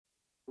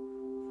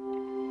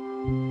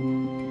You're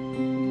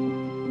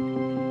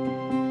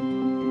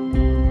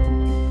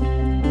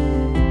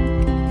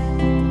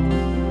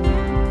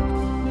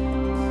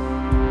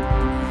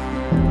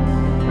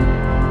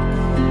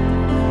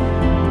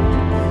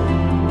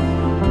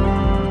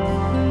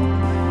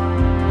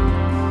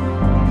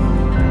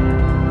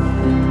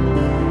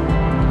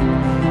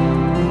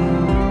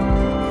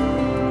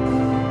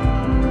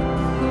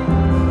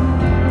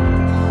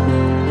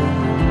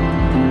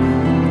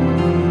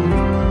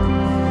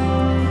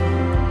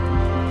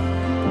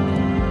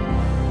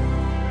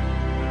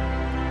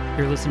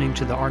listening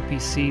to the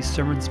RPC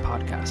Sermons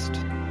Podcast.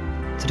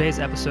 Today's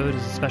episode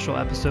is a special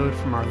episode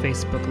from our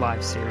Facebook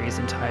Live series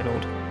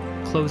entitled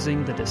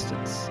Closing the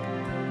Distance.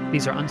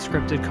 These are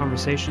unscripted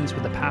conversations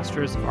with the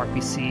pastors of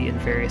RPC and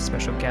various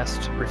special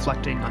guests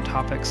reflecting on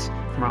topics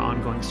from our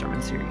ongoing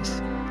sermon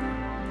series.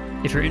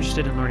 If you're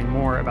interested in learning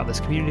more about this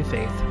community of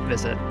faith,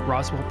 visit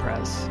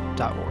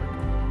roswellpres.org.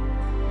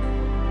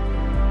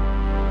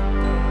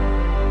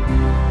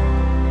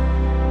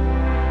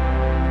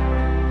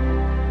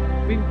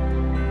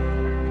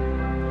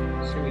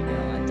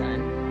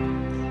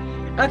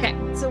 Okay,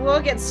 so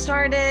we'll get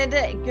started.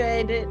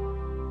 Good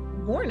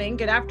morning,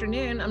 good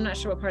afternoon. I'm not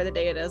sure what part of the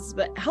day it is,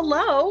 but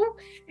hello.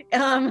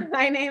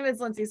 My name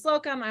is Lindsay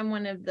Slocum. I'm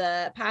one of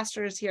the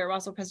pastors here at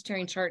Roswell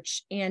Presbyterian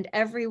Church, and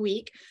every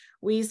week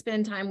we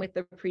spend time with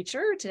the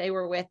preacher. Today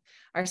we're with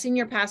our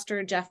senior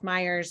pastor, Jeff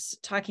Myers,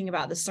 talking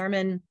about the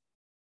sermon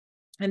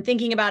and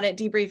thinking about it,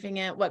 debriefing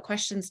it, what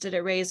questions did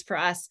it raise for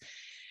us.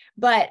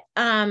 But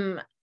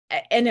and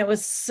it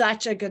was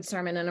such a good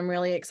sermon, and I'm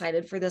really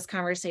excited for this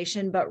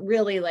conversation, but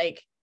really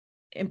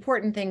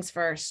important things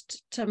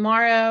first.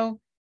 Tomorrow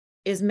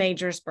is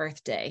Major's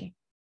birthday.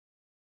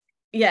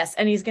 Yes,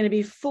 and he's going to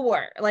be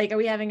 4. Are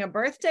we having a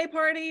birthday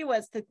party?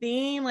 What's the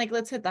theme?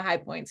 Let's hit the high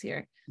points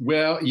here.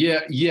 Well,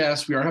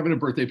 yes, we are having a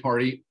birthday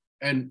party,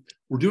 and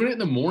we're doing it in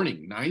the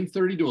morning,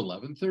 9:30 to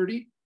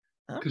 11:30,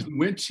 because we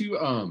went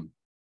to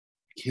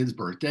kid's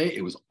birthday.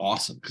 It was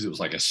awesome because it was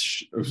like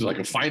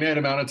a finite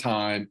amount of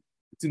time.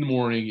 It's in the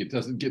morning. It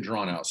doesn't get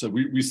drawn out. So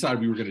we decided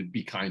we were going to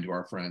be kind to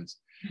our friends,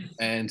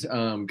 and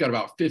got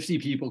about 50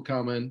 people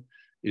coming.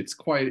 It's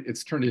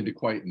turned into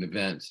quite an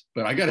event.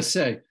 But I got to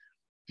say,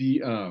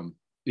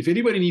 if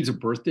anybody needs a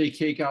birthday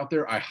cake out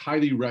there, I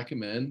highly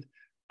recommend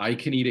I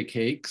Can Eat It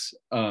Cakes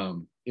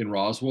in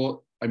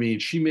Roswell. I mean,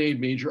 she made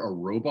Major a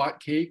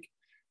robot cake.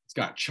 It's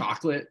got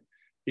chocolate.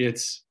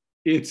 It's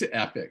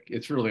epic.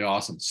 It's really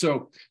awesome.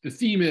 So the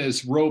theme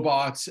is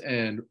robots,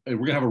 and we're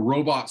gonna have a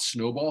robot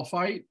snowball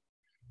fight.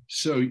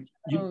 So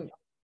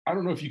I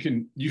don't know if you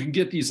can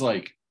get these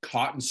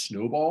cotton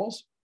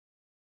snowballs.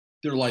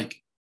 They're the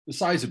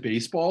size of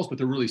baseballs, but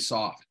they're really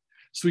soft.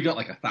 So we got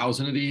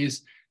 1,000 of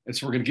these, and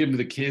so we're gonna give them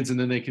to the kids, and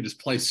then they can just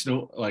play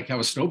have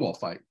a snowball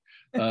fight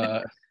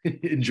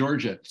in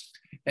Georgia,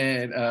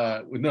 and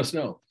with no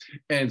snow.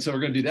 And so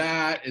we're gonna do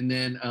that, and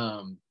then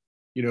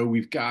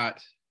we've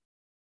got.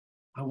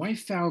 My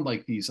wife found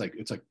these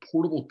it's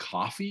portable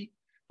coffee.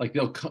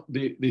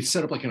 They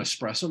set up an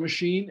espresso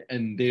machine,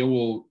 and they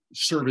will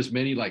serve as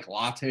many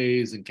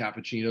lattes and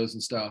cappuccinos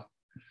and stuff.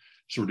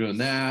 So we're doing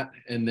that,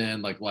 and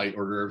then light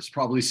hors d'oeuvres,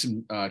 probably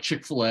some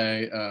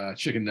Chick-fil-A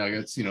chicken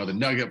nuggets. The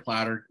nugget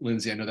platter,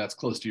 Lindsay. I know that's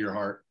close to your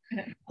heart,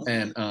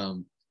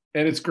 and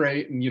it's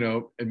great. And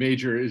and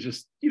Major is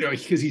just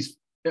because he's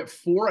at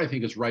 4, I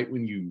think is right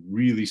when you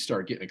really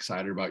start getting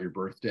excited about your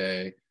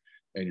birthday,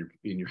 and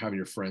you're having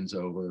your friends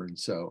over, and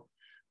so.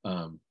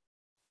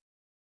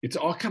 It's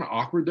all kind of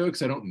awkward though,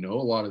 because I don't know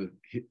a lot of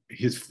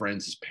his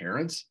friends'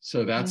 parents,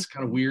 so that's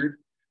kind of weird.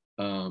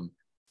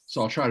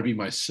 So I'll try to be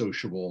my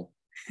sociable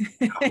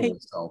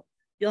self.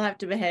 You'll have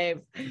to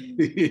behave.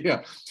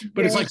 Yeah,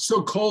 but it's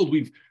so cold.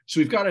 We've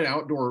got an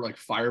outdoor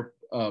fire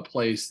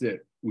place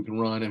that we can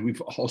run, and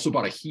we've also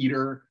bought a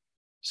heater.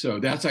 So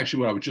that's actually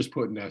what I was just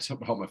putting. I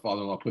helped my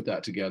father-in-law put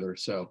that together.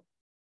 So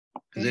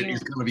because it is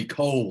going to be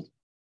cold.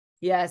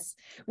 Yes,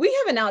 we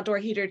have an outdoor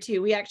heater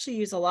too. We actually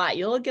use a lot.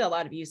 You'll get a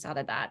lot of use out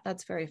of that.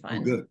 That's very fun.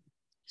 Oh, good.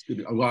 It's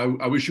good. Well,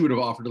 I wish you would have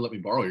offered to let me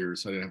borrow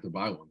yours so I didn't have to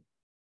buy one.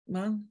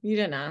 Well, you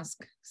didn't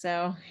ask.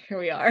 So here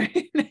we are.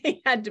 You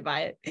had to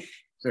buy it.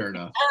 Fair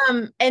enough.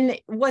 And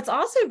what's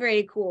also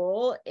very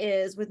cool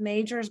is with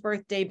Major's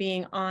birthday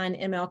being on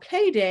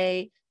MLK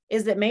Day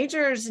is that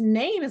Major's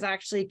name is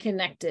actually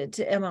connected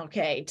to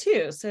MLK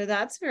too. So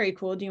that's very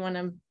cool. Do you want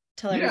to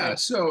tell everybody? Yeah,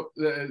 so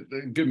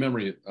good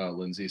memory,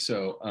 Lindsay.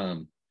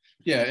 So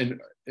yeah, and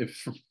if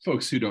for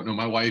folks who don't know,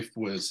 my wife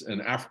was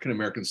an African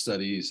American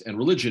Studies and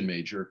religion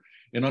major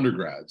in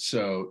undergrad.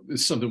 So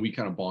it's something we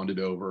kind of bonded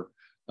over.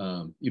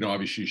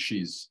 Obviously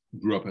she's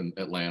grew up in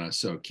Atlanta,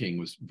 so King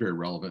was very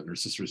relevant, and her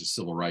sister's a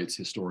civil rights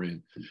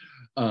historian.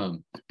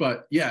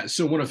 But yeah,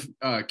 so one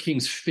of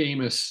King's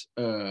famous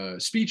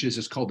speeches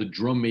is called The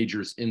Drum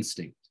Major's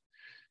Instinct.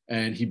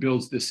 And he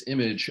builds this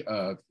image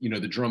of,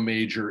 the drum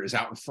major is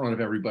out in front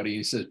of everybody.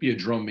 He says, be a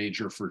drum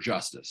major for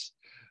justice.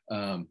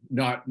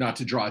 Not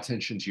to draw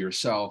attention to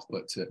yourself,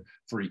 but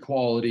for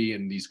equality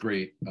and these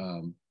great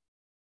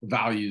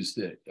values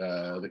that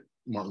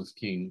Martin Luther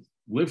King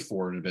lived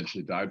for and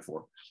eventually died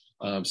for.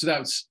 So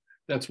that's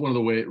that's one of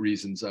the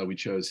reasons we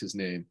chose his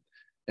name.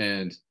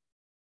 And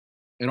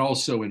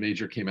also when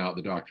Major came out,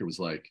 the doctor was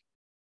like,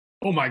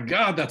 "Oh my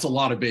God, that's a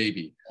lot of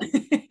baby,"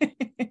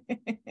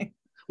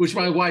 which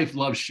my wife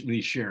loves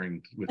me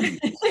sharing with me.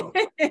 So.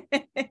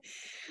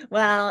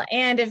 Well,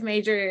 and if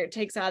Major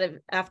takes out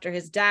after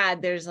his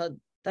dad,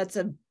 that's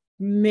a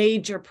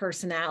major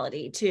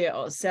personality too.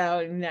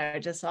 So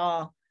just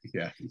all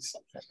there.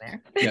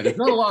 Yeah, there's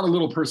not a lot of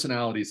little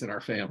personalities in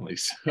our family,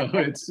 so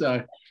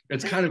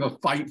it's kind of a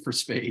fight for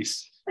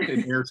space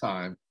and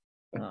airtime.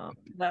 Oh,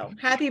 well,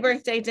 happy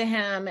birthday to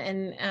him,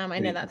 and I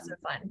know that's so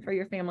fun for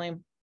your family.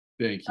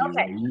 Thank you.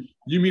 Okay.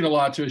 You mean a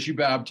lot to us. You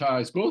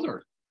baptized both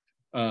are.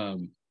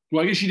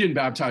 Well, I guess you didn't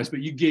baptize, but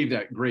you gave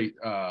that great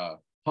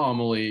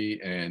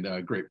homily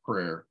and great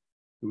prayer.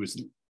 It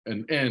was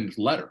an end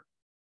letter.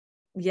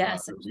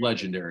 Yes, it was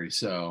legendary.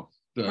 So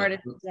part of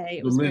the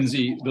day,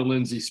 the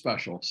Lindsay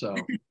special. So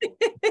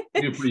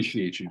we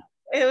appreciate you.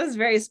 It was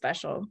very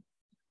special.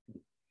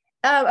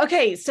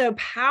 Okay, so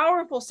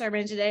powerful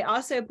sermon today.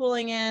 Also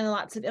pulling in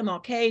lots of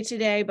MLK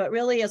today, but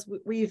really, as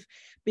we've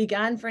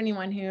begun, for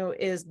anyone who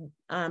is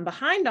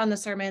behind on the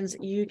sermons,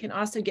 you can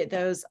also get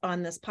those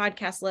on this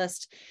podcast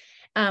list.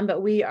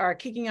 But we are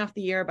kicking off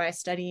the year by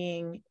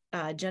studying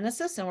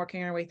Genesis and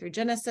working our way through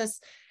Genesis.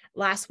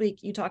 Last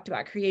week, you talked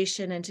about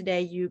creation, and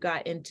today you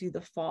got into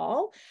the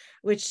fall,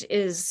 which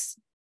is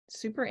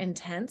super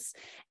intense.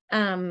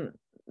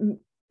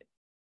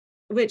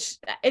 Which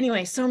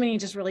anyway, so many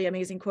just really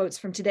amazing quotes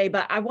from today,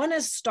 but I want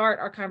to start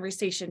our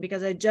conversation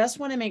because I just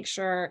want to make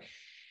sure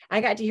I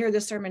got to hear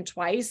this sermon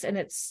twice, and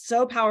it's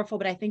so powerful,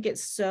 but I think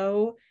it's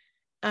so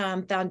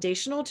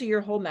foundational to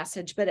your whole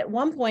message. But at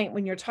one point,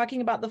 when you're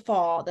talking about the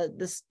fall,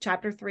 this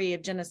chapter 3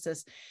 of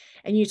Genesis,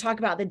 and you talk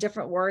about the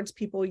different words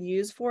people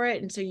use for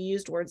it. And so you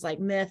used words like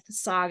myth,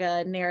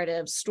 saga,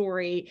 narrative,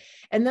 story,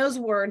 and those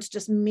words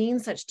just mean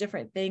such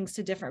different things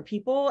to different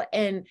people.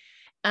 And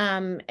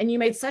you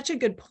made such a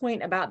good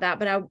point about that,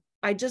 but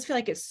I just feel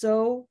like it's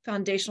so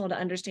foundational to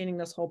understanding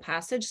this whole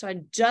passage. So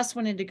I just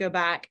wanted to go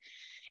back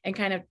and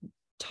kind of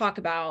talk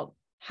about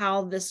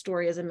how this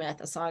story is a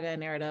myth, a saga, a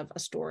narrative, a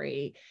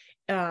story.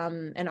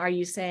 And are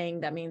you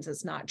saying that means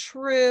it's not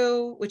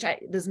true, which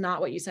is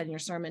not what you said in your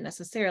sermon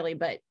necessarily,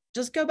 but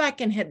just go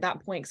back and hit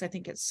that point because I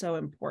think it's so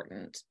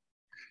important.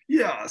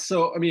 Yeah.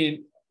 So, I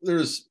mean,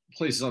 there's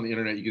places on the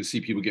internet you can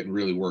see people getting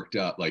really worked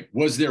up. Like,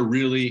 was there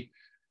really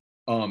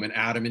an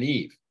Adam and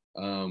Eve?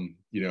 People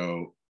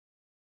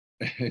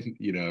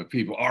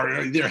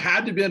there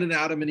had to be an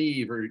Adam and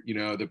Eve, or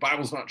the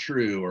Bible's not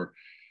true, or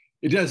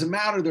it doesn't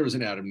matter there was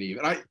an Adam and Eve.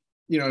 And I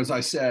as I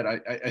said,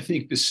 I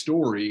think this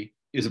story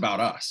is about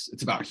us.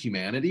 It's about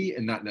humanity,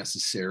 and not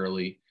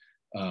necessarily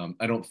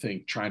I don't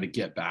think trying to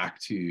get back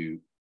to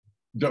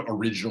the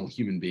original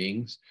human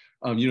beings.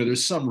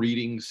 There's some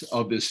readings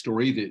of this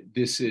story that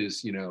this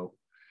is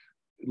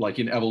like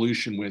in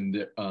evolution when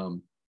the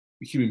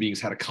human beings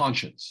had a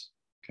conscience.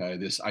 Okay,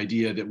 this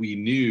idea that we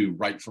knew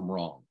right from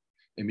wrong,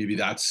 and maybe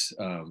that's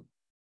the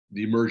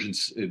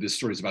emergence. This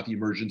story is about the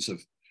emergence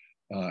of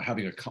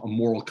having a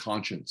moral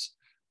conscience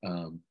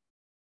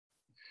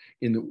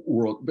in the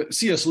world. But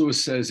C.S.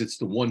 Lewis says it's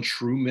the one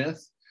true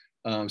myth.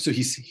 So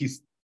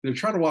they're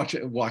trying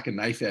to walk a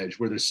knife edge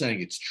where they're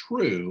saying it's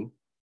true,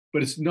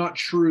 but it's not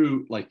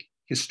true like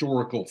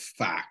historical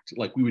fact,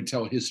 like we would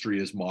tell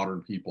history as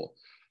modern people.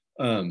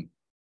 Or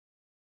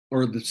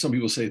some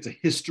people say it's a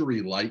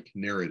history-like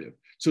narrative.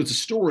 So it's a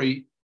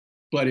story,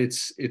 but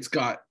it's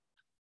got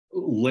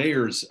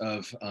layers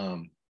of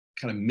kind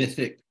of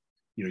mythic.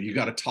 You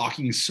got a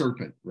talking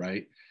serpent,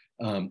 right?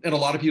 And a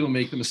lot of people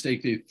make the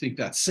mistake; they think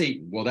that's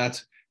Satan. Well,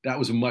 that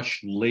was a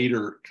much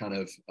later kind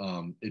of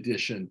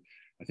edition.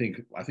 I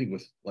think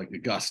with like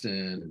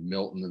Augustine and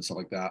Milton and stuff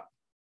like that.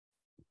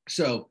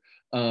 So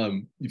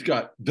you've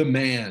got the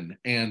man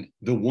and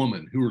the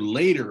woman, who are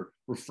later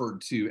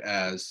referred to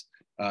as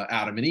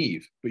Adam and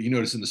Eve, but you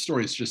notice in the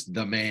story it's just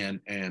the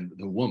man and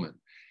the woman.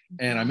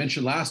 And I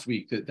mentioned last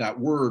week that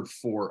word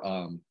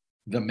for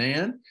the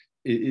man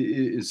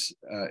is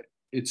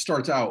it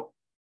starts out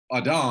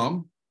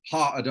Adam,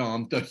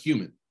 ha-Adam, the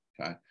human,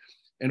 okay,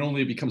 and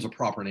only it becomes a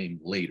proper name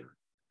later,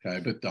 okay.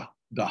 But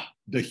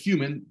the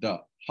human, the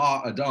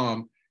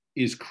ha-Adam,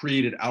 is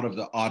created out of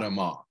the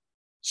Adamah.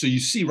 So you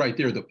see right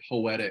there the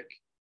poetic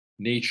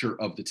nature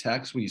of the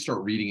text when you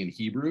start reading in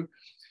Hebrew.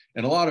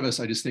 And a lot of us,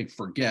 I just think,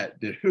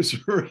 forget that it was,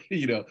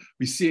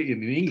 we see it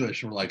in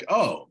English and we're like,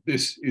 oh,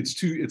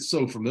 it's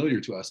so familiar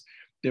to us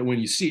that when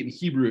you see it in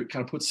Hebrew, it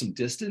kind of puts some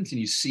distance,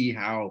 and you see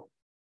how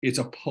it's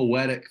a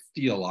poetic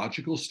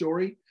theological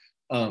story,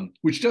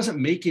 which doesn't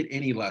make it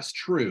any less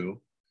true.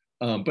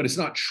 But it's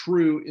not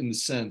true in the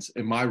sense,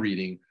 in my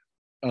reading,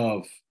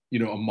 of,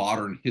 a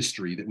modern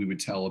history that we would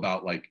tell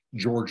about like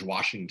George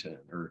Washington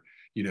or,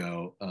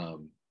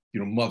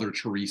 Mother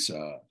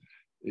Teresa.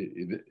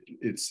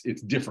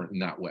 It's different in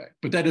that way,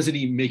 but that doesn't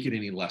even make it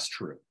any less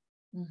true.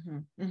 Mm-hmm,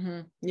 mm-hmm.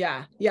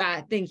 Yeah.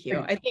 Thank you.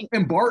 I think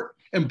and Bart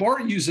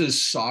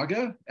uses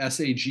saga,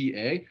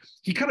 S-A-G-A.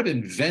 He kind of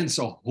invents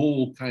a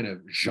whole kind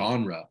of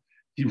genre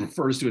he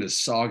refers to it as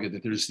saga,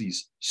 that there's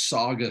these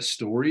saga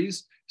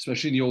stories,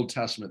 especially in the Old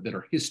Testament, that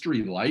are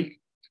history-like,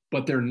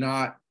 but they're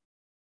not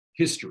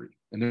history,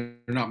 and they're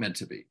not meant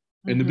to be.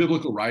 And the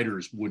biblical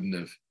writers wouldn't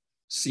have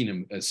seen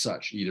them as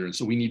such either. And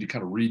so we need to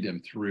kind of read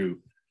them through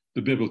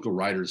the biblical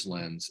writer's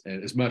lens,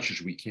 and as much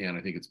as we can.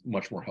 I think it's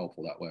much more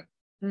helpful that way.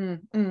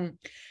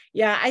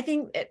 Yeah, I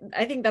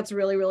think that's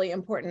really, really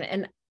important.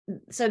 And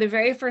so the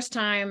very first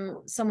time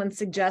someone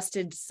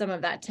suggested some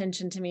of that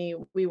tension to me,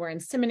 we were in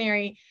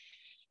seminary,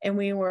 and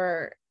we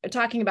were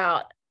talking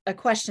about a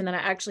question that I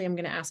actually am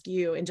going to ask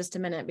you in just a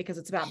minute, because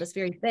it's about this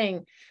very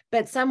thing.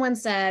 But someone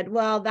said,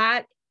 well,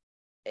 that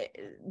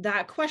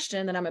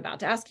question that I'm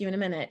about to ask you in a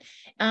minute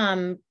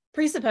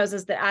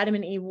presupposes that Adam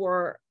and Eve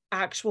were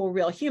actual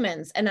real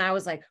humans. And I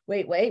was like,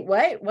 wait,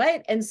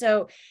 what? And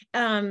so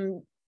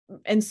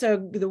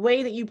the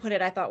way that you put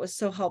it, I thought was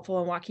so helpful,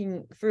 and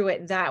walking through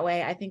it that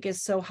way, I think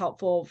is so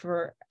helpful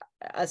for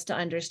us to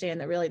understand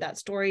that really that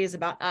story is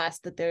about us,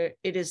 that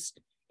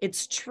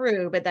it's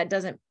true, but that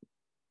doesn't,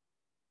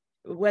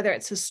 whether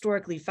it's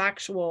historically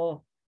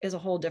factual is a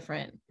whole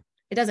different,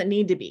 it doesn't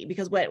need to be,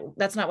 because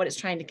that's not what it's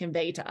trying to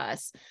convey to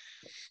us.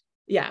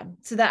 Yeah.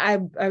 So that I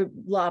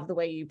love the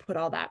way you put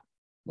all that.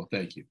 Well,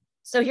 thank you.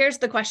 So here's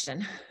the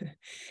question.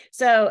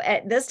 So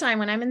at this time,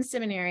 when I'm in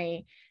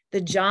seminary,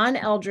 the John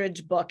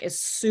Eldredge book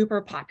is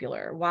super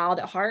popular. Wild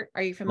at Heart.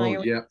 Are you familiar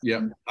with it?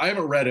 Yeah. I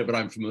haven't read it, but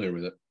I'm familiar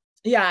with it.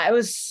 Yeah, it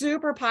was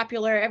super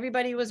popular.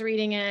 Everybody was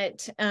reading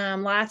it.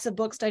 Lots of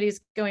book studies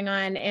going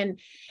on. And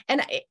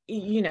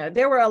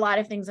there were a lot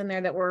of things in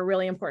there that were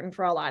really important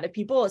for a lot of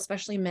people,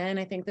 especially men.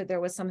 I think that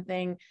there was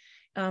something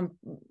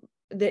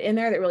that in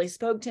there that really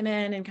spoke to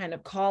men and kind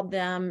of called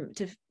them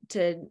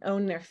to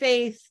own their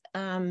faith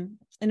in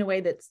a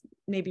way that's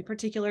maybe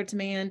particular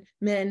to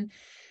men.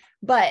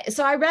 But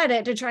so I read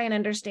it to try and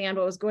understand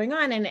what was going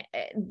on. And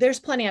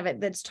there's plenty of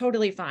it that's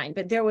totally fine.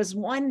 But there was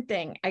one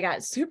thing I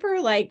got super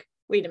like,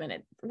 wait a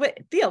minute, what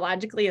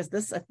theologically is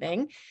this a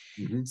thing?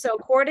 So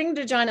according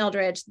to John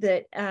Eldredge,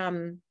 that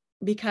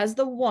because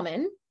the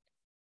woman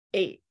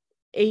ate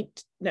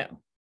the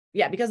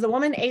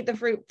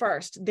fruit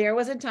first, there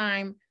was a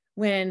time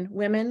when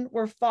women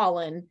were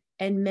fallen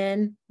and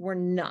men were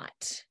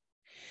not.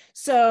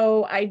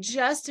 So I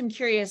just am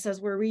curious, as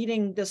we're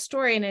reading the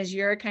story and as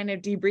you're kind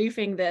of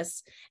debriefing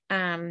this,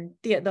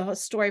 the whole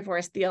story for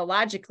us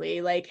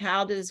theologically, like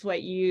how does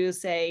what you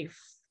say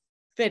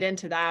fit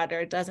into that, or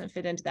it doesn't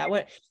fit into that?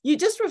 What you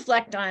just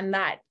reflect on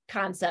that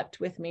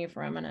concept with me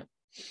for a minute.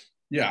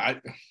 Yeah,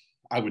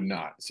 I would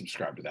not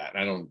subscribe to that.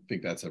 I don't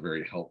think that's a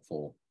very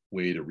helpful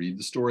way to read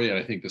the story. And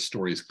I think the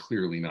story is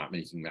clearly not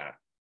making that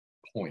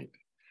point.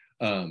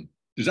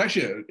 There's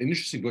actually an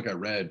interesting book I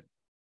read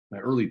in my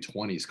early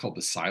 20s called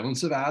The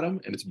Silence of Adam.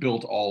 And it's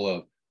built all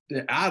of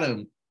the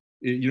Adam,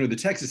 the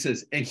text, it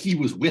says, and he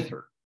was with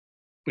her,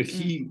 but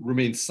he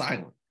remained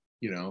silent.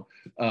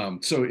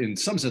 So in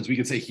some sense, we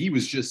could say he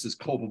was just as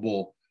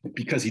culpable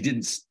because he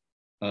didn't,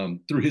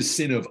 through his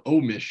sin of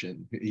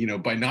omission,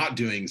 by not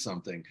doing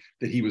something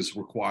that he was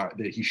required,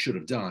 that he should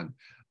have done.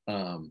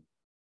 So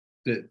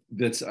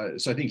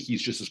I think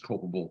he's just as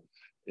culpable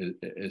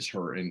as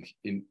her. And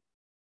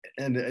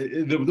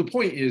the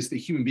point is that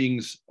human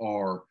beings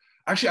are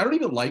actually, I don't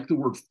even like the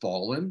word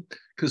fallen,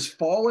 because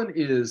fallen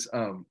is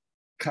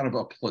kind of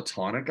a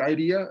Platonic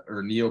idea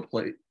or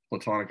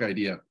Neoplatonic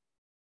idea.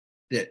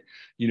 That,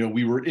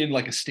 we were in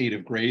like a state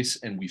of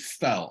grace and we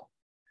fell.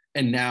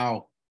 And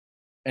now,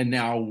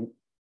 we're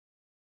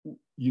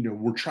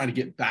trying to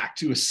get back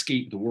to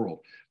escape the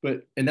world.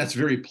 And that's a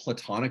very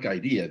Platonic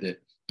idea,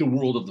 that the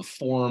world of the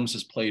forms,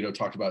 as Plato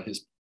talked about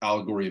his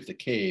allegory of the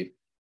cave,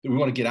 that we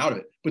want to get out of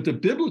it. But the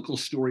biblical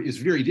story is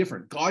very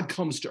different. God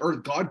comes to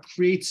earth. God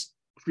creates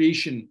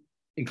creation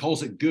and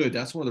calls it good.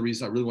 That's one of the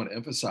reasons I really want to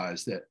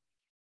emphasize that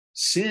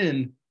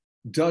sin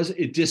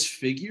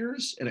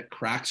disfigures and it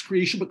cracks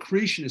creation, but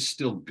creation is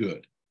still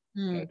good.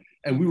 Okay?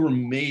 And we were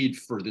made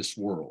for this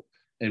world,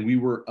 and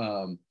we're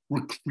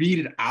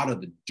created out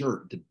of the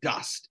dirt, the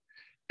dust,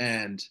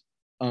 and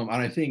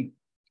I think,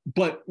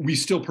 but we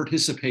still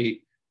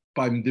participate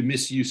by the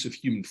misuse of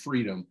human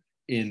freedom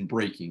in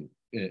breaking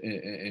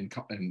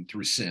and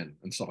through sin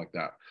and stuff like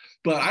that.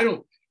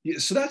 But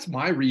so that's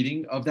my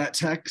reading of that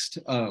text.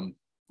 John,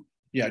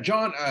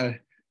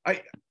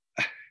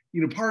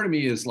 part of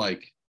me is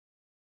like,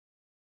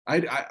 I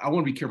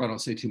want to be careful I don't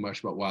say too much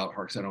about Wild at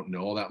Heart, because I don't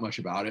know all that much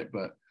about it,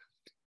 but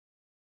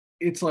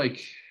it's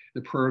like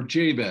the Prayer of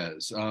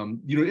Jabez,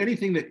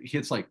 anything that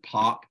hits like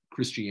pop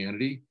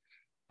Christianity.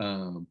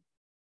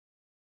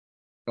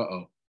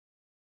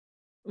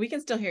 We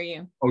can still hear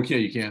you. Okay,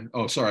 you can.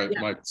 Oh, sorry,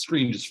 yeah. My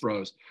screen just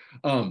froze.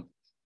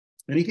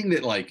 Anything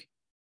that like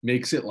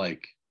makes it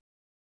like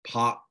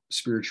pop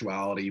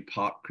spirituality,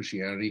 pop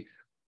Christianity,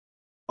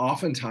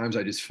 oftentimes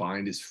I just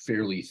find is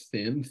fairly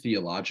thin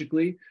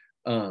theologically.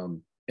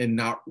 And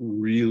not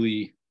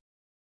really,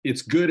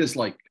 it's good as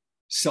like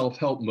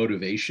self-help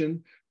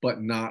motivation,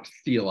 but not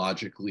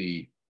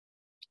theologically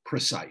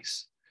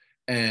precise.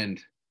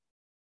 And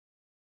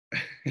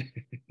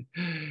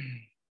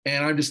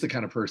I'm just the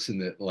kind of person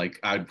that like,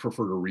 I'd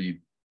prefer to read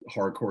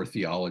hardcore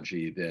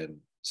theology than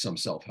some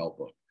self-help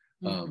book.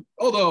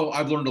 Although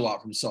I've learned a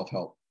lot from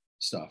self-help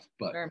stuff,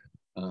 but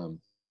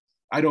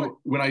I don't,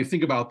 when I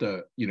think about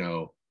the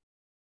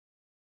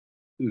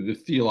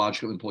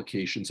theological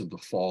implications of the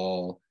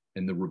fall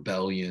and the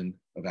rebellion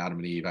of Adam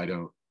and Eve, I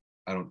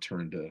don't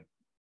turn to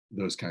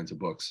those kinds of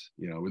books.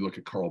 We look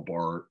at Karl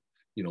Barth,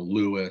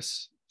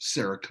 Lewis,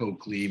 Sarah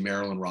Coakley,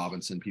 Marilyn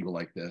Robinson, people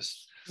like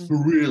this,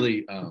 who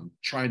really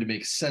trying to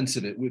make sense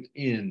of it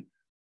within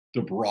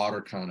the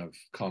broader kind of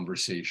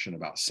conversation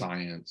about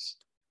science,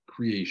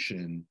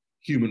 creation,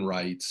 human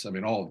rights,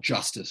 all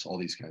justice, all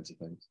these kinds of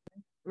things.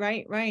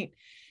 Right.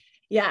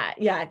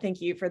 Yeah.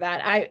 Thank you for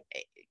that. I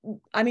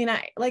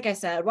like I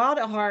said, Wild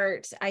at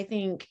Heart, I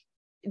think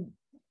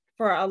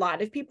for a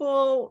lot of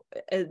people,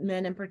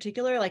 men in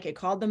particular, like it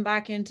called them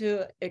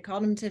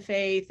to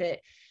faith.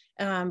 It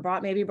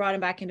brought them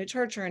back into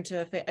church or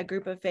into a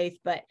group of faith.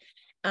 But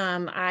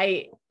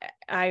I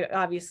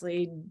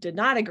obviously did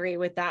not agree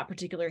with that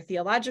particular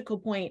theological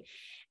point.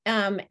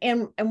 And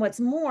what's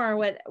more,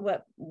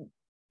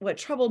 what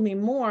troubled me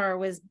more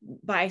was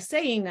by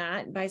saying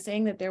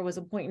that there was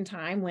a point in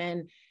time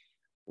when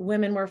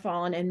women were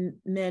fallen and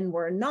men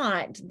were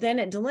not, then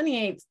it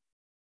delineates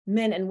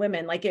men and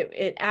women. Like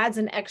it adds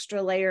an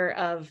extra layer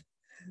of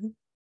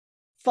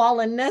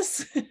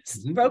fallenness,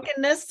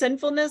 brokenness,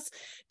 sinfulness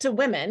to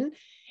women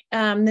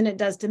than it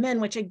does to men,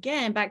 which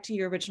again, back to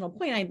your original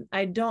point,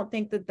 I don't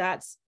think that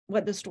that's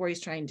what the story is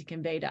trying to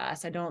convey to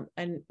us. I don't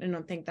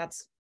think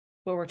that's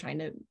what we're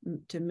trying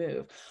to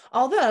move.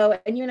 Although,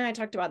 and you and I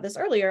talked about this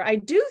earlier, I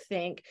do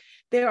think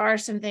there are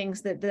some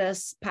things that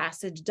this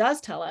passage does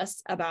tell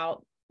us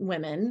about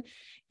women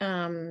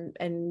and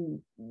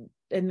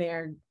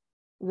their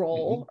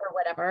role or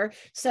whatever.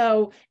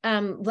 So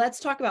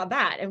let's talk about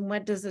that. And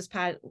what does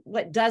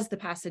the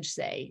passage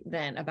say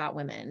then about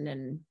women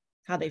and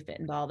how they fit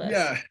into all this?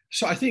 Yeah.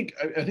 So I think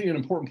an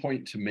important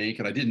point to make,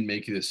 and I didn't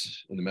make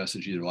this in the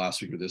message either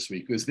last week or this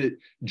week, is that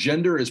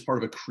gender is part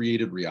of a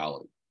created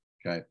reality.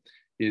 Okay.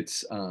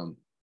 It's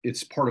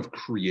part of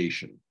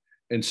creation.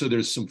 And so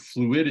there's some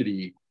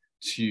fluidity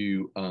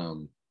to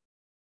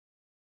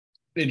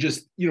and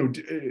just,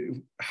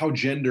 how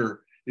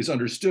gender is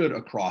understood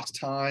across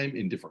time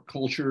in different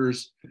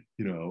cultures.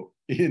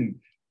 In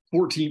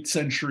 14th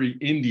century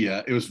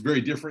India, it was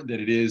very different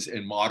than it is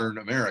in modern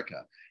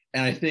America.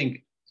 And I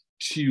think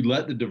to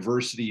let the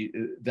diversity,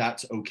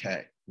 that's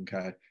okay,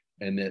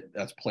 and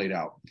that's played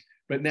out.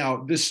 But now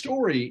this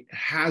story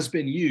has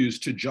been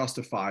used to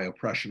justify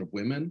oppression of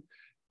women.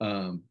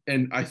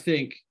 And I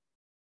think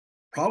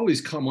probably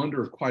has come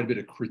under quite a bit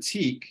of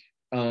critique,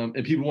 and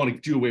people want to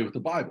do away with the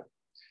Bible.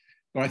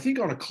 But I think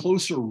on a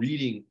closer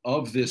reading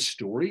of this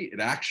story, it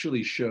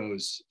actually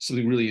shows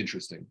something really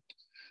interesting.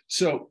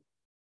 So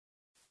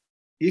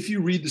if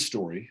you read the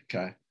story,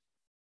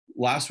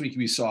 last week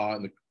we saw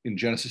in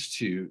Genesis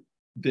 2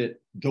 that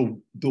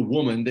the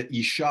woman, that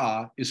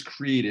Isha, is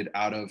created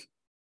out of,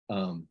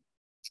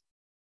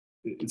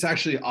 it's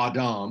actually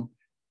Adam,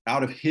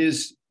 out of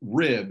his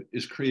rib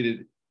is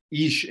created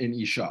Ish and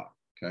Isha,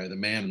 the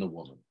man and the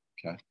woman,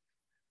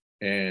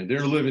 and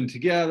they're living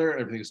together,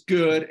 everything's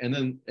good, and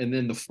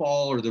then the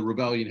fall or the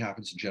rebellion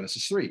happens in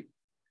Genesis 3.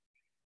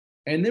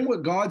 And then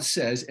what God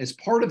says as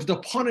part of the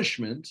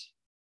punishment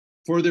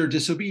for their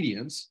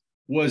disobedience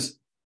was,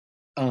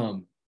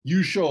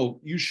 he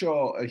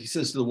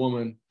says to the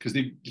woman, because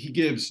he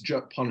gives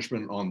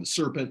punishment on the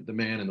serpent, the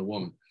man, and the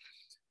woman.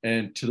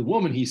 And to the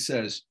woman, he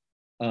says,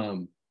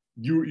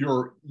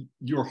 your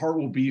heart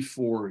will be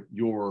for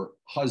your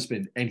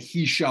husband, and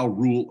he shall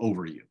rule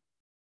over you.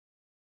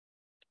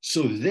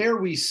 So there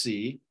we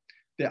see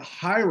that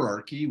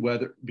hierarchy,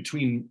 whether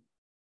between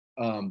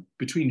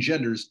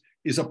genders,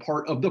 is a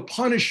part of the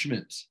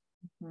punishment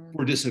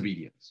for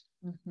disobedience.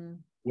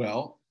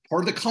 Well,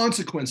 part of the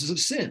consequences of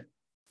sin.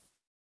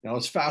 Now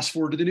let's fast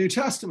forward to the New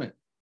Testament.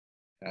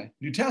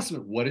 New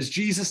Testament, what has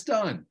Jesus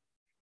done?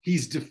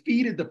 He's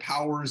defeated the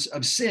powers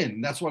of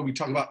sin. That's why we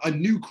talk about a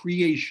new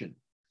creation.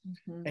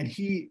 And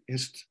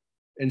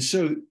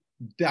so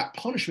that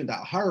punishment,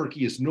 that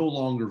hierarchy is no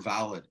longer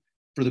valid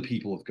for the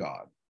people of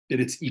God, that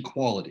it's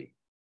equality.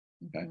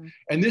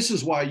 And this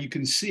is why you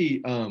can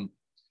see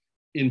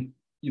in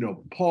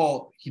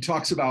Paul, he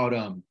talks about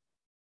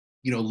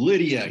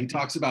Lydia, he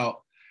talks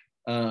about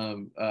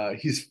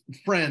his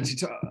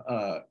friends,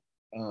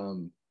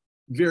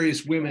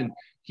 various women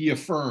he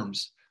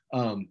affirms.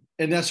 And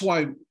that's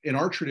why in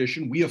our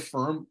tradition, we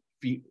affirm,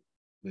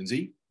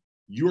 Lindsay,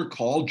 you are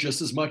called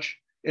just as much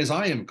as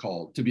I am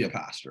called to be a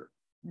pastor.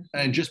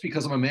 And just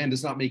because I'm a man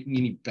does not make me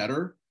any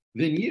better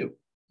than you.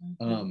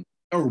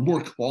 Or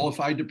more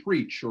qualified to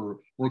preach, or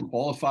more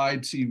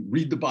qualified to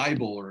read the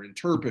Bible, or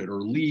interpret,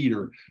 or lead,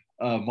 or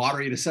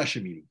moderate a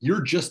session meeting.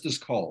 You're just as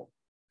called.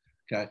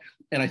 And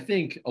I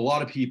think a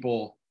lot of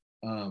people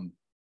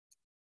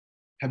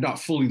have not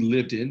fully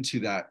lived into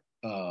that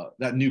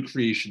new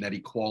creation, that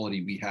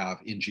equality we have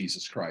in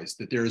Jesus Christ,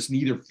 that there is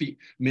neither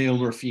male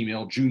nor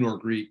female, Jew nor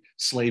Greek,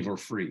 slave or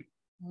free.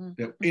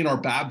 That in our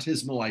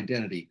baptismal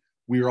identity,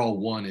 we are all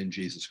one in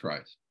Jesus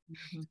Christ.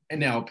 And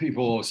now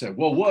people will say,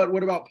 well,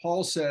 what about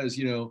Paul says,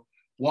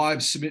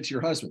 wives submit to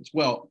your husbands?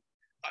 Well,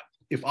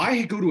 if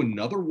I go to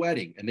another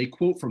wedding and they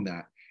quote from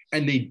that,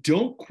 and they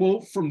don't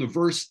quote from the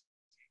verse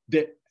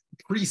that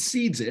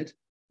precedes it,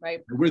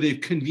 right, where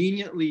they've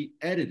conveniently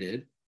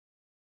edited,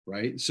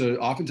 right? So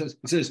oftentimes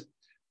it says,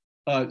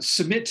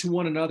 submit to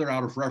one another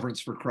out of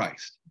reverence for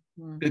Christ.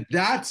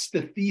 That's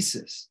the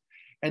thesis.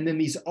 And then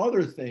these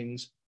other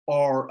things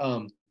are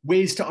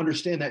ways to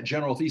understand that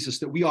general thesis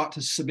that we ought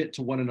to submit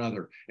to one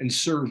another and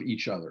serve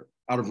each other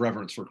out of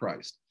reverence for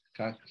Christ.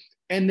 Okay.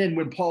 And then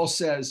when Paul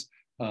says,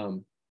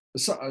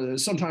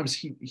 sometimes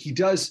he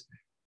does,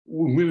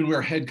 when women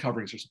wear head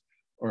coverings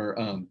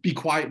or be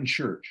quiet in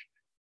church,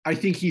 I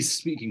think he's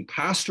speaking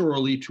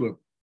pastorally to a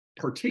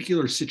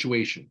particular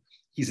situation.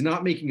 He's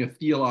not making a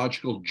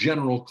theological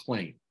general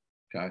claim.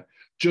 Okay.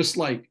 Just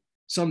like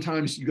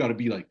sometimes you got to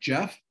be like,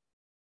 Jeff,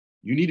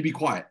 you need to be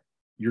quiet.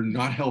 You're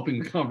not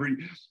helping the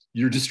conversation.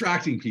 You're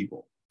distracting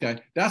people.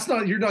 Okay.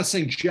 You're not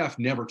saying, Jeff,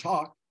 never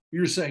talk.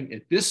 You're saying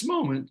at this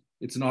moment,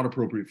 it's not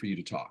appropriate for you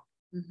to talk.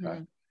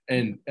 Okay?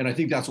 And I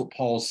think that's what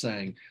Paul's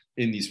saying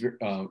in these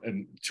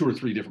in 2 or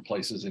 3 different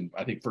places, in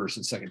I think 1st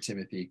and 2nd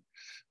Timothy.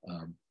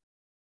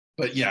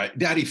 But yeah,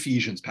 that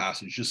Ephesians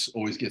passage just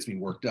always gets me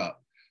worked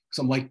up.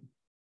 So I'm like,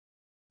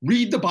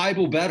 read the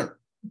Bible better.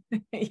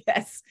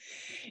 Yes.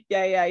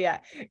 Yeah.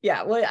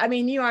 Well, I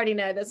mean, you already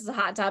know this is a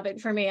hot topic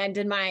for me. I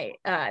did my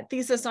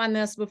thesis on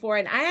this before,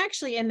 and I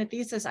actually, in the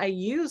thesis, I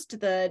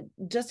used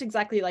just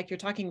exactly like you're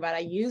talking about. I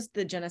used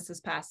the Genesis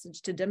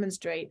passage to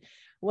demonstrate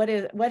what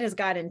has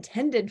God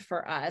intended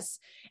for us,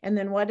 and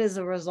then what is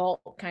a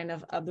result kind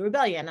of the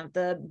rebellion, of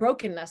the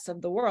brokenness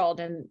of the world,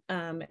 and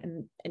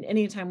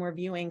anytime we're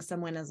viewing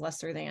someone as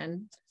lesser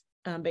than,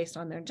 based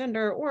on their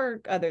gender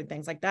or other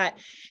things like that,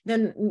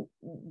 then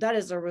that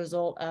is a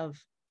result of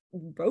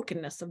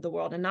brokenness of the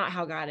world and not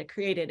how God had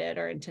created it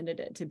or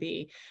intended it to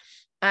be.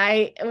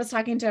 I was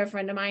talking to a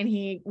friend of mine.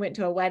 He went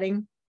to a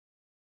wedding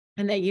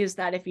and they used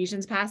that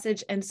Ephesians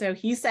passage. And so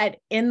he said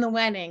in the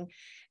wedding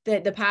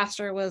that the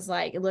pastor was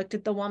like, looked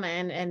at the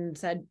woman and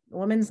said,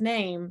 woman's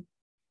name,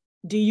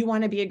 do you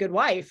want to be a good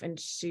wife? And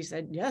she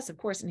said, yes, of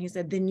course. And he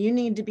said, then you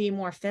need to be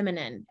more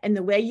feminine. And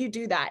the way you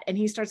do that, and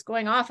he starts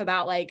going off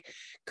about like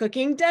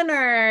cooking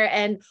dinner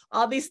and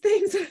all these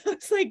things.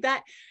 It's like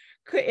that.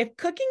 If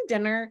cooking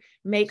dinner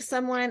makes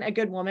someone a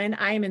good woman,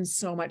 I am in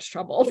so much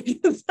trouble,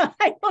 because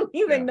I don't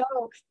even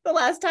know the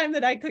last time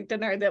that I cooked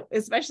dinner, that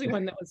especially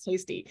one that was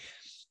tasty.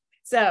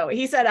 So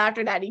he said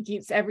after that,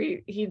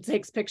 he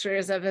takes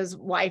pictures of his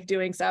wife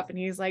doing stuff, and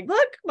he's like,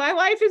 look, my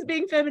wife is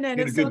being feminine.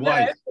 It's a good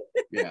wife.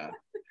 Yeah.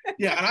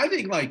 Yeah. And I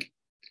think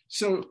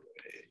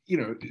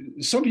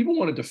some people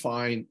want to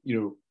define,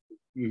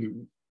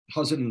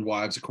 husband and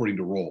wives according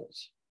to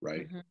roles,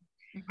 right?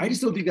 I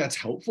just don't think that's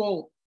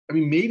helpful. I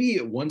mean, maybe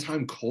at one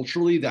time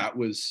culturally that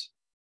was,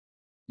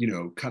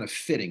 kind of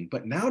fitting,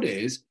 but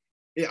nowadays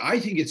I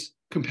think it's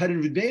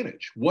competitive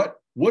advantage. What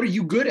are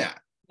you good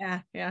at?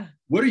 Yeah.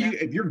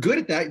 If you're good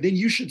at that, then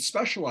you should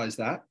specialize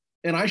that.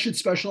 And I should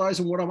specialize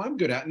in what I'm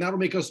good at. And that'll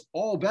make us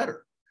all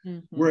better.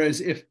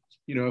 Whereas if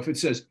it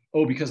says,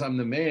 oh, because I'm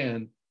the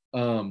man,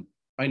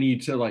 I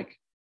need to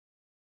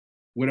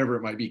whatever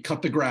it might be,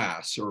 cut the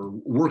grass or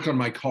work on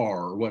my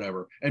car or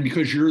whatever. And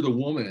because you're the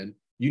woman,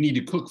 you need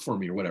to cook for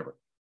me or whatever.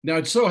 Now,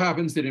 it so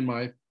happens that in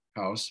my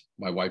house,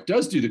 my wife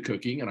does do the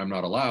cooking and I'm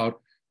not allowed,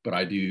 but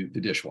I do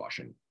the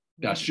dishwashing.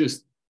 That's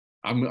just,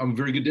 I'm a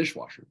very good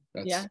dishwasher.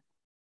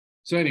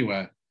 So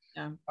anyway,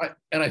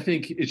 I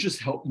think it's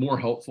just more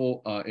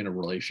helpful in a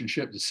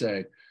relationship to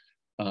say,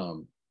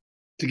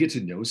 to get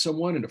to know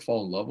someone and to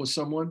fall in love with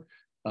someone,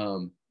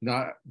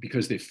 not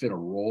because they fit a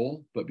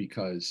role, but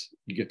because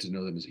you get to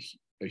know them as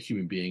a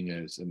human being,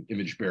 as an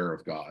image bearer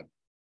of God.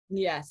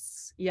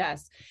 Yes. Yeah.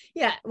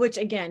 Which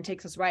again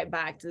takes us right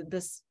back to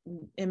this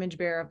image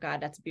bearer of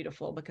God. That's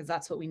beautiful, because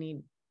that's what we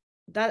need.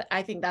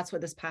 I think that's what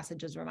this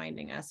passage is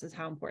reminding us, is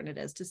how important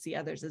it is to see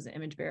others as an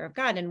image bearer of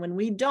God. And when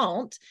we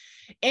don't,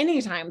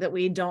 anytime that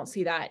we don't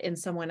see that in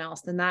someone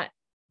else, then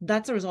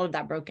that's a result of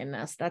that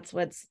brokenness. That's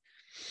what's,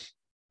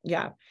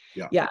 yeah.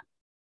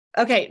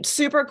 Okay.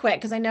 Super quick,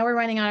 because I know we're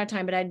running out of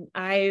time, but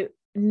I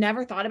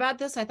never thought about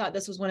this. I thought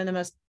this was one of the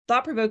most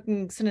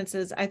thought-provoking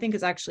sentences. I think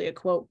is actually a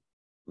quote,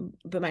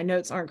 but my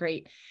notes aren't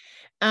great.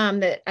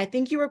 That I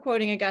think you were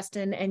quoting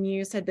Augustine, and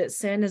you said that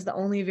sin is the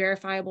only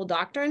verifiable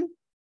doctrine.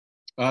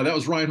 That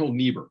was Reinhold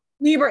Niebuhr.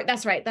 Niebuhr,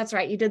 that's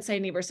right. You did say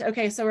Niebuhr. So,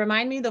 okay, so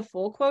remind me the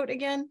full quote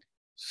again.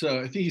 So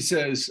I think he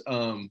says,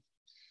 the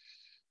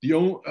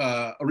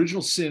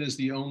original sin is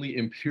the only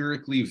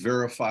empirically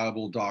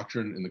verifiable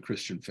doctrine in the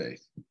Christian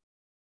faith.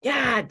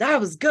 Yeah, that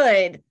was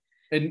good.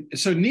 And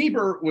so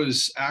Niebuhr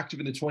was active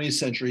in the 20th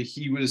century.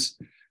 He was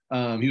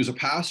a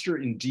pastor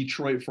in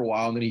Detroit for a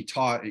while, and then he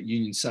taught at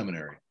Union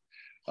Seminary.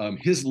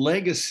 His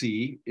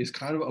legacy is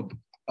kind of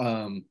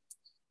the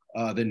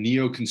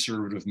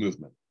neoconservative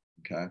movement.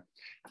 Okay.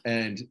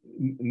 And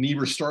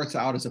Niebuhr starts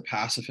out as a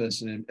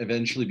pacifist and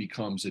eventually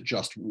becomes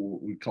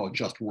we call it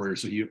just warrior.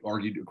 So he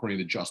argued according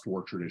to the just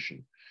war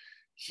tradition.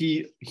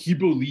 He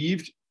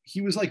believed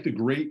he was like the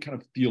great kind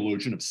of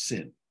theologian of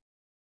sin,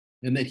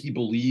 and that he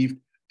believed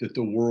that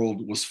the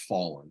world was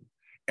fallen,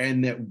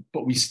 and that,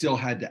 but we still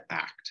had to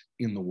act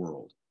in the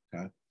world.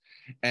 Okay.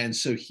 And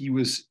so he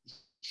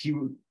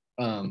wrote,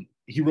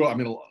 I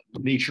mean,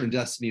 Nature and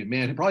Destiny of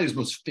Man. Probably his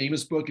most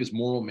famous book is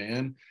Moral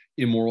Man,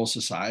 Immoral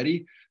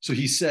Society. So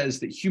he says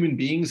that human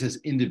beings as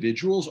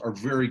individuals are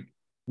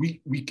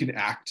we can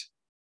act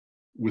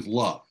with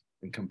love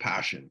and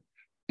compassion,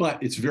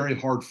 but it's very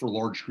hard for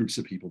large groups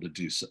of people to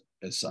do so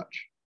as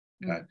such.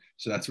 Okay. Mm-hmm.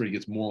 So that's where he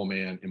gets Moral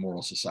Man,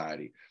 Immoral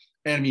Society.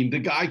 And I mean, the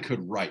guy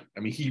could write.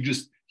 I mean,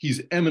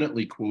 he's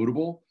eminently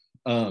quotable.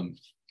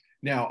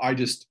 Now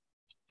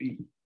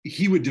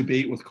he would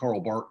debate with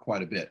Karl Barth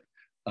quite a bit.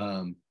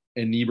 And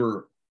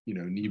Niebuhr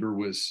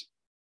was,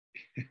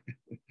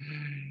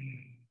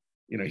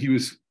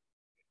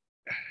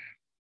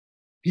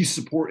 he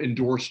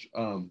endorsed,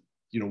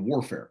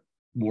 warfare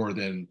more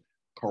than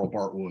Karl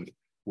Barth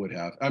would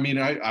have. I mean,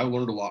 I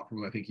learned a lot from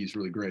him. I think he's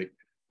really great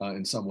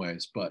in some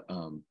ways, but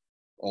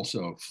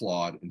also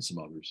flawed in some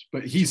others.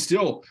 But he's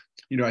still,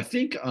 I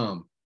think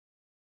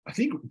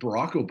President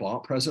Barack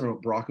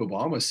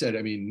Obama said,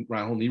 I mean,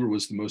 Reinhold Niebuhr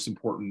was the most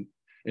important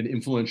and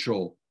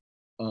influential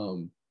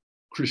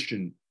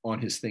Christian on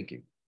his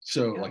thinking.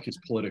 So like his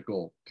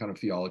political kind of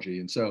theology.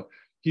 And so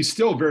he's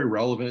still very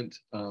relevant.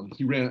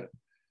 He ran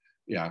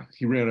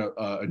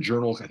a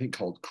journal, I think,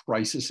 called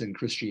Crisis in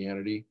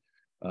Christianity.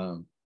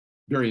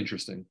 Very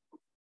interesting.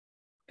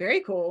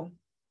 Very cool.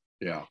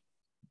 Yeah.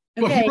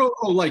 Okay.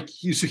 But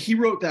he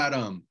wrote that,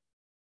 I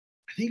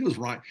think it was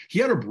Ryan. He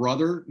had a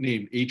brother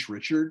named H.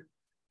 Richard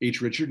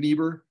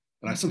Niebuhr.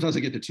 And sometimes I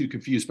get the two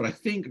confused, but I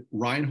think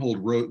Reinhold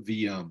wrote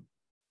the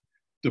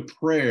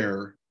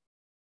prayer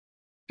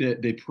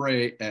that they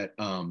pray at,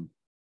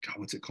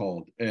 what's it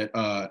called? At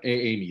AA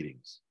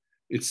meetings.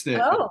 It's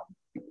that,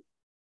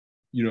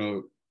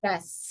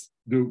 yes.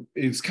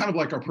 It's kind of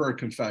like our prayer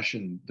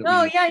confession.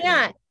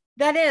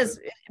 That is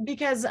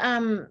because,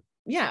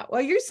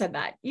 well, you said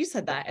that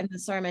in the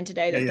sermon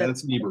today.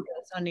 That's Niebuhr.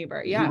 That's on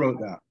Niebuhr. Yeah. He wrote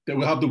that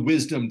we'll have the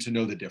wisdom to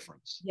know the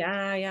difference.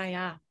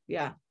 Yeah.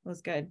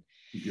 That's good.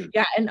 Good.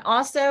 Yeah. And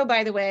also,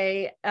 by the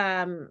way,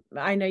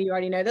 I know you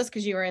already know this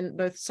because you were in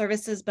both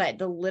services, but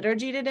the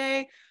liturgy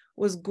today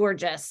was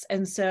gorgeous.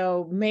 And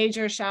so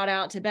major shout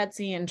out to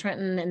Betsy and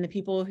Trenton and the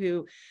people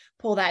who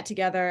pull that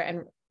together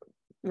and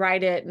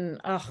write it.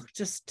 And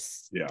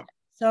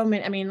so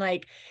many, I mean,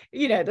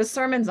 the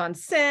sermon's on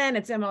sin,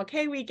 it's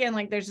MLK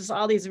weekend, there's just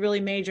all these really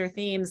major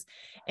themes,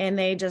 and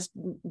they just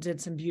did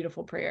some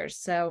beautiful prayers.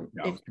 So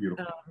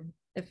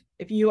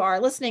if you are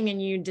listening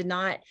and you did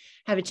not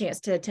have a chance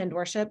to attend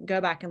worship,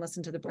 go back and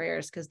listen to the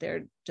prayers because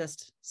they're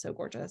just so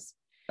gorgeous.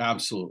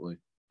 Absolutely.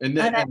 And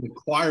then the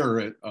choir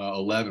at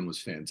 11 was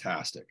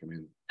fantastic. I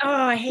mean,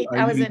 you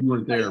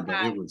weren't there,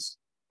 but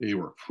they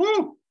were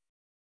whew,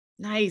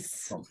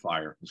 nice, on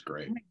fire. It was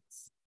great.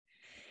 Nice.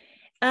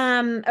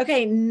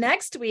 Okay,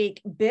 next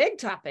week, big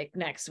topic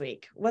next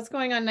week. What's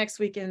going on next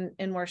week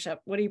in worship?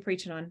 What are you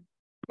preaching on?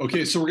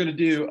 Okay, so we're going to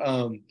do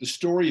the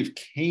story of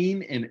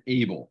Cain and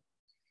Abel.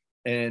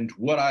 And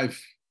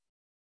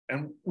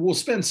we'll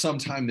spend some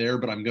time there,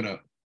 but I'm going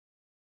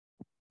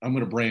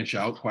to branch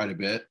out quite a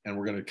bit, and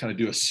we're going to kind of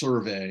do a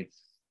survey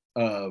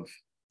of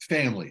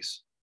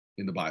families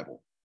in the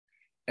Bible.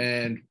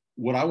 And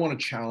what I want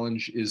to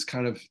challenge is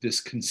kind of this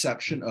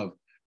conception of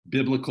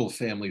biblical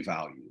family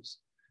values.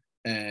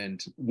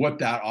 And what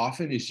that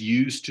often is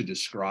used to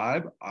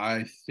describe,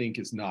 I think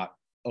is not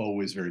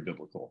always very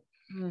biblical.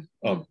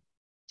 Mm-hmm.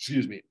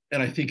 Excuse me.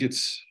 And I think I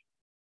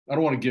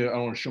don't want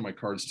to show my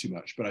cards too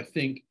much, but I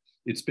think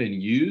it's been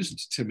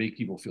used to make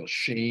people feel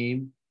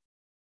shame,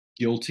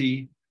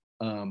 guilty,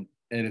 and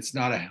it's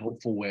not a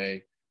helpful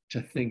way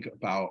to think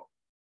about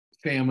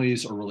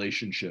families or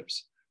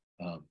relationships.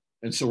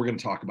 And so we're going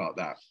to talk about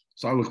that.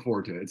 So I look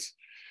forward to it.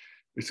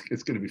 It's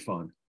going to be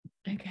fun.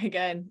 Okay,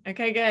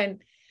 good.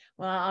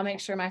 Well, I'll make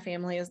sure my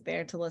family is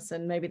there to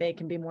listen. Maybe they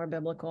can be more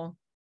biblical.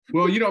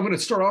 Well, I'm going to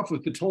start off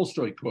with the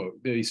Tolstoy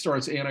quote that he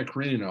starts Anna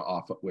Karenina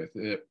off with.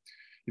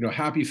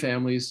 Happy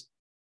families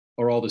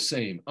are all the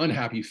same.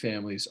 Unhappy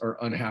families are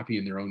unhappy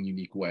in their own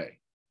unique way.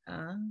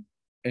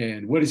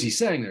 And what is he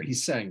saying there?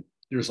 He's saying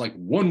there's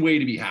one way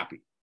to be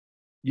happy.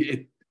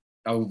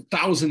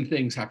 1,000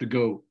 things have to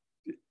go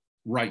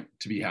right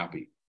to be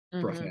happy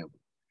for a family.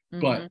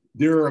 Mm-hmm. But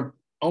there are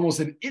almost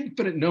an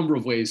infinite number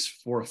of ways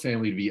for a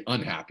family to be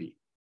unhappy.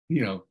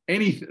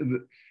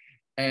 Anything.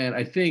 And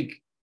I think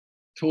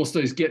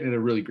Tolstoy's getting at a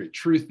really great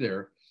truth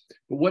there.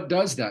 But what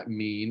does that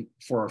mean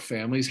for our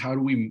families? How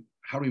do we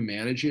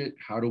manage it?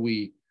 How do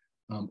we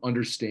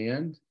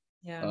understand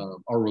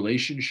our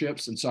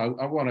relationships? And so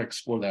I want to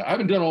explore that. I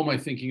haven't done all my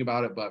thinking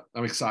about it, but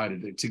I'm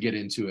excited to get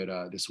into it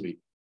this week.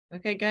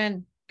 Okay,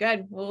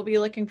 good. We'll be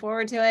looking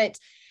forward to it.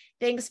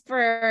 Thanks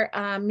for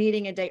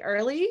meeting a day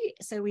early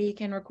so we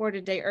can record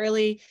a day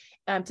early.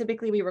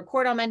 Typically we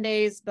record on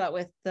Mondays, but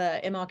with the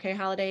MLK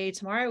holiday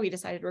tomorrow, we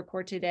decided to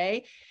record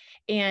today.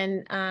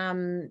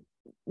 And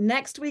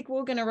next week,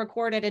 we're going to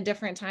record at a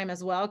different time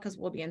as well, because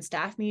we'll be in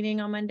staff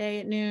meeting on Monday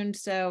at noon.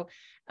 So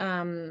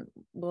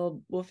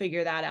we'll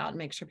figure that out and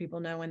make sure people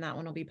know when that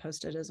one will be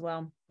posted as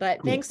well. But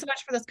Cool. Thanks so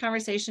much for this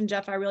conversation,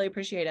 Jeff. I really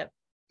appreciate it.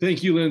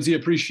 Thank you, Lindsay.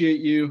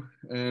 Appreciate you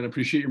and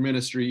appreciate your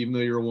ministry, even though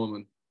you're a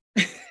woman.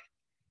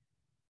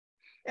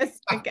 Yes,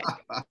 okay.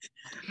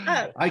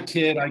 I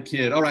kid.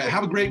 All right.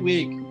 Have a great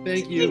week.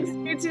 Thank you.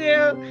 Thanks, you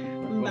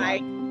too.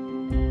 Bye.